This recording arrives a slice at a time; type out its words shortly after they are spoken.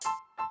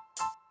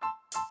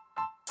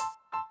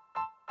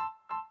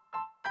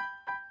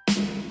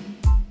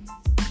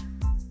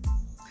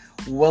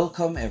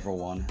Welcome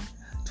everyone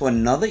to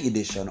another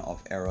edition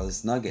of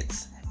Errol's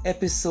Nuggets,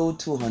 episode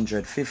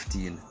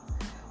 215.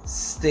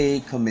 Stay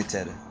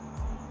committed.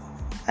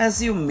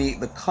 As you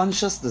make the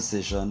conscious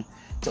decision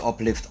to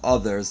uplift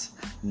others,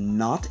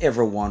 not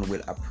everyone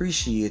will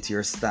appreciate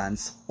your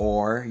stance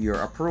or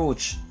your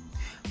approach,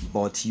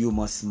 but you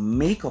must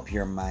make up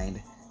your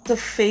mind to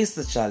face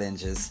the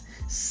challenges,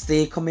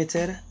 stay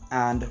committed,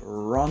 and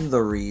run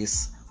the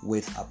race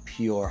with a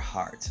pure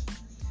heart.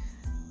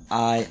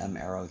 I am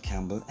Errol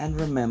Campbell, and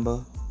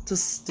remember to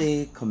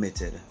stay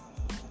committed.